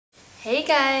Hey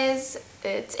guys,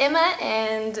 it's Emma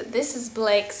and this is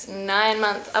Blake's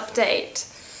 9-month update.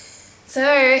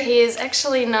 So he is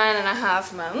actually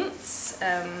 9.5 months,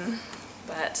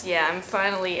 but yeah, I'm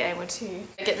finally able to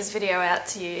get this video out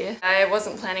to you. I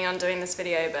wasn't planning on doing this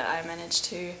video, but I managed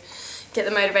to get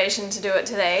the motivation to do it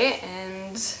today.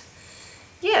 And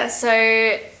yeah,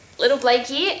 so little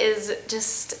Blakey is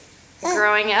just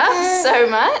growing up so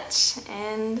much,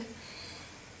 and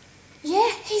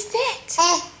yeah, he's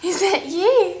that. Is that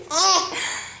you?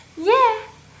 Yeah.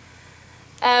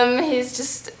 He's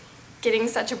just getting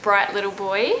such a bright little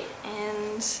boy,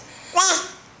 and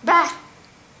bah.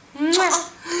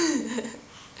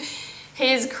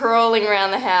 He's crawling around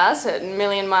the house at a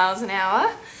million miles an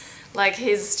hour. Like,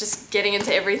 he's just getting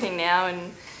into everything now,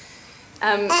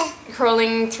 and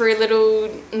crawling through little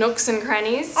nooks and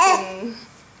crannies and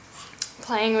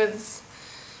playing with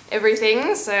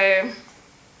everything. So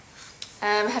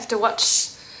have to watch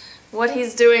what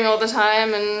he's doing all the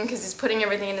time, and because he's putting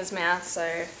everything in his mouth.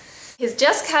 So he's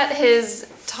just cut his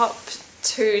top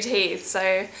 2 teeth.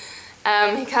 So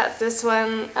he cut this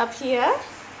one up here,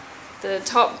 the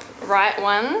top right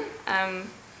one.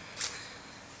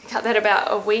 He cut that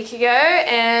about a week ago,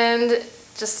 and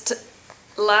just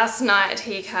last night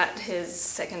he cut his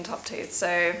second top tooth.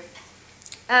 So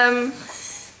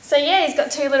so yeah, he's got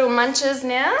 2 little munches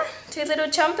now, 2 little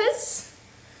chompers.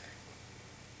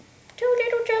 2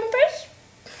 little jumpers.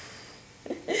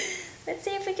 Let's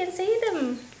see if we can see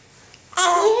them.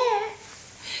 Yeah.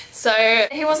 So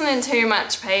he wasn't in too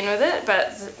much pain with it,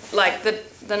 but like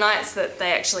the nights that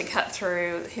they actually cut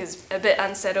through, he's a bit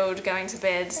unsettled going to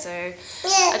bed. So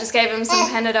I just gave him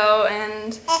some Panadol,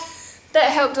 and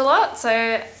that helped a lot.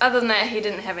 So other than that, he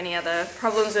didn't have any other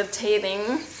problems with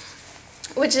teething,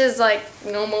 which is like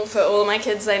normal for all of my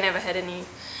kids. They never had any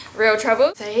real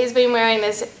trouble. So he's been wearing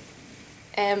this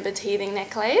amber teething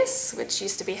necklace, which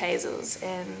used to be Hazel's,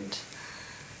 and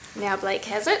now Blake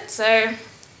has it, so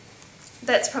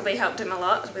that's probably helped him a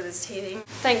lot with his teething.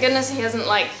 Thank goodness he hasn't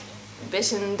like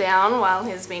bitten down while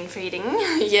he's been feeding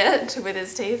yet with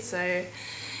his teeth. So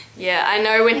yeah, I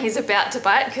know when he's about to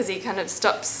bite, because he kind of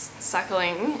stops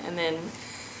suckling and then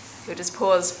he'll just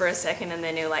pause for a second and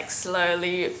then he'll like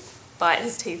slowly bite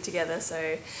his teeth together.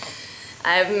 So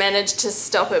I've managed to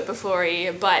stop it before he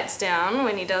bites down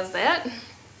when he does that.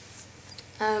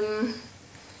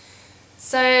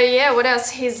 So yeah, what else?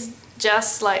 He's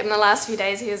just like, in the last few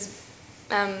days, he has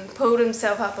pulled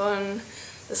himself up on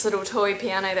this little toy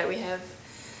piano that we have.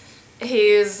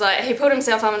 He pulled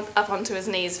himself up onto his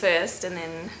knees first, and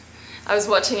then I was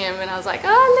watching him and I was like,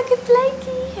 oh, look at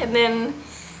Blakey. And then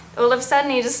all of a sudden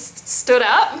he just stood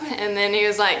up, and then he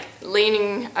was like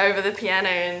leaning over the piano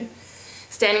and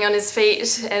standing on his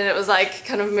feet, and it was like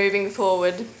kind of moving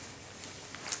forward,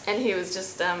 and he was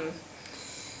just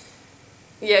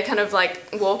yeah, kind of like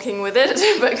walking with it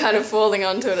but kind of falling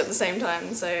onto it at the same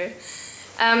time. So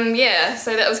yeah,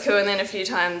 so that was cool. And then a few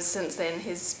times since then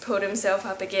he's pulled himself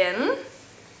up again,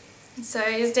 so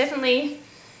he's definitely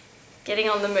getting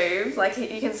on the move. Like,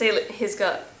 you can see he's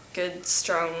got good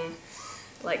strong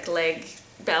like leg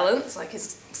balance, like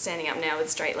he's standing up now with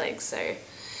straight legs. So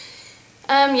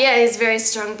yeah, he's a very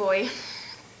strong boy.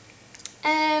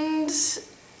 And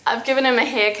I've given him a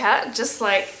haircut, just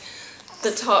like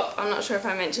the top. I'm not sure if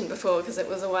I mentioned before because it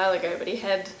was a while ago, but he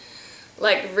had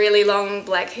like really long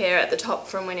black hair at the top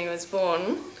from when he was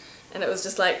born, and it was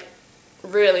just like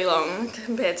really long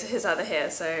compared to his other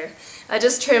hair. So I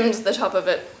just trimmed the top of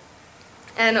it,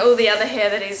 and all the other hair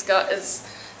that he's got is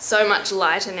so much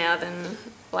lighter now than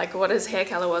like what his hair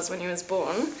colour was when he was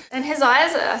born. And his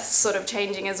eyes are sort of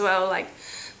changing as well, like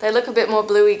they look a bit more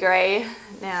bluey grey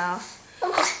now,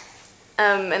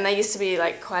 and they used to be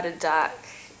like quite a dark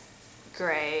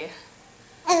grey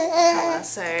colour,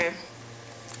 so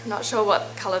I'm not sure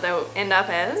what colour they'll end up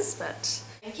as, but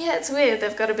yeah, it's weird,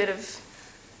 they've got a bit of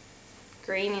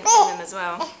green in them as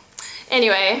well.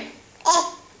 Anyway,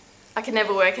 I can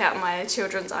never work out my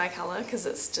children's eye colour because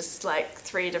it's just like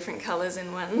 3 different colours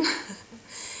in one.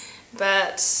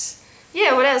 But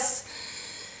yeah, what else?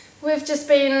 We've just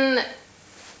been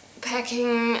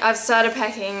packing. I've started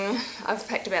packing. I've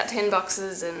packed about 10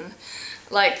 boxes, and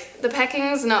like the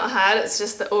packing's not hard, it's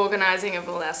just the organising of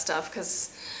all our stuff,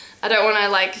 because I don't want to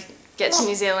like get to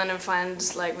New Zealand and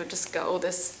find like we've just got all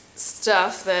this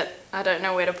stuff that I don't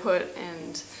know where to put,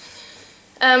 and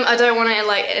I don't want to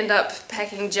like end up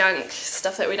packing junk,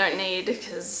 stuff that we don't need,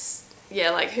 because yeah,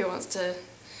 like who wants to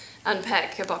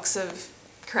unpack a box of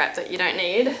crap that you don't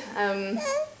need?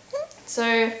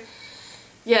 So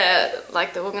yeah,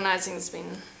 like the organising's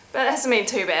been, but it hasn't been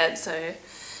too bad. So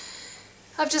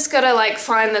I've just got to like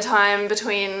find the time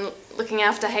between looking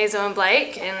after Hazel and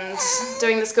Blake and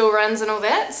doing the school runs and all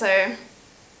that, so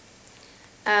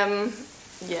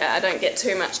yeah, I don't get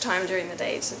too much time during the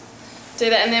day to do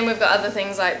that. And then we've got other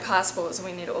things like passports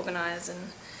we need to organise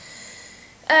and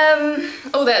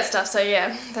all that stuff, so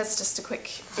yeah, that's just a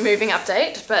quick moving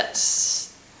update. But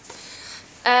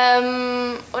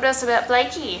what else about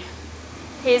Blakey?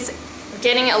 He's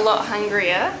getting a lot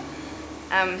hungrier.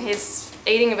 He's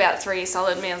eating about 3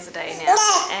 solid meals a day now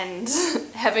and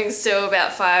having still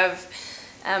about 5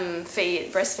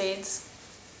 breastfeeds.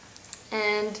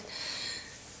 And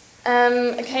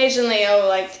occasionally I'll,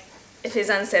 like, if he's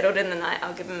unsettled in the night,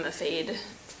 I'll give him a feed.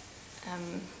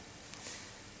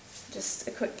 Just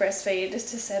a quick breastfeed just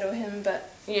to settle him,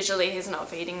 but usually he's not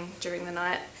feeding during the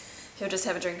night. He'll just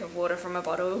have a drink of water from a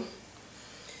bottle.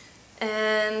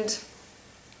 And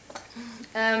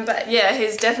but yeah,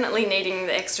 he's definitely needing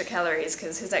the extra calories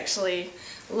because he's actually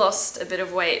lost a bit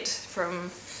of weight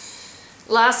from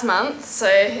last month. So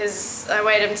I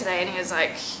weighed him today and he was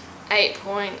like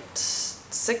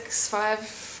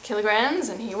 8.65 kilograms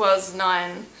and he was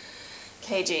 9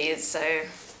 kgs. So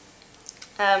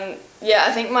yeah,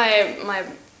 I think my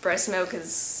breast milk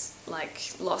has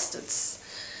like lost its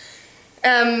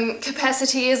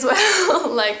capacity as well.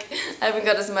 Like I haven't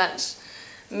got as much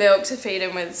milk to feed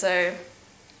him with, so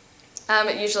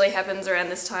it usually happens around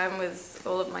this time with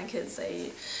all of my kids.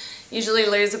 They usually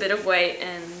lose a bit of weight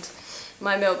and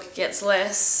my milk gets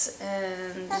less,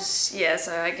 and yeah,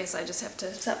 so I guess I just have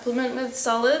to supplement with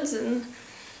solids and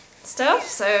stuff.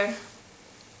 So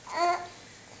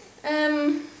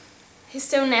he's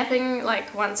still napping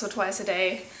like once or twice a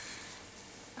day.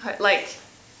 Like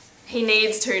he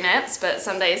needs 2 naps, but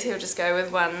some days he'll just go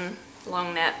with 1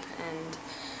 long nap.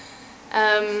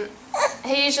 And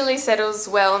he usually settles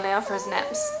well now for his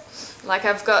naps. Like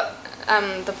I've got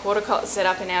the porta cot set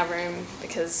up in our room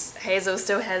because Hazel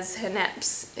still has her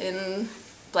naps in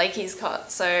Blakey's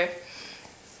cot. So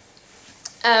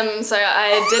so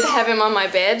I did have him on my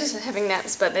bed having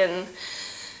naps, but then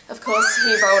of course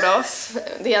he rolled off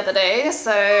the other day.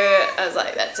 So I was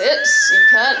like, that's it, you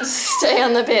can't stay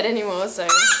on the bed anymore. So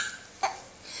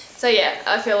yeah,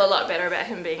 I feel a lot better about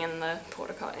him being in the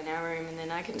porta cot in our room, and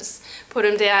then I can just put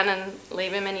him down and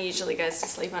leave him, and he usually goes to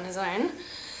sleep on his own,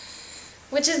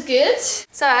 which is good.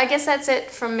 So I guess that's it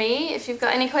from me. If you've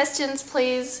got any questions,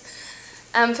 please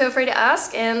feel free to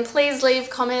ask, and please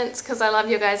leave comments because I love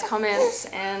your guys' comments,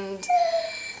 and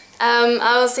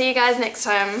I will see you guys next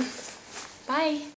time. Bye.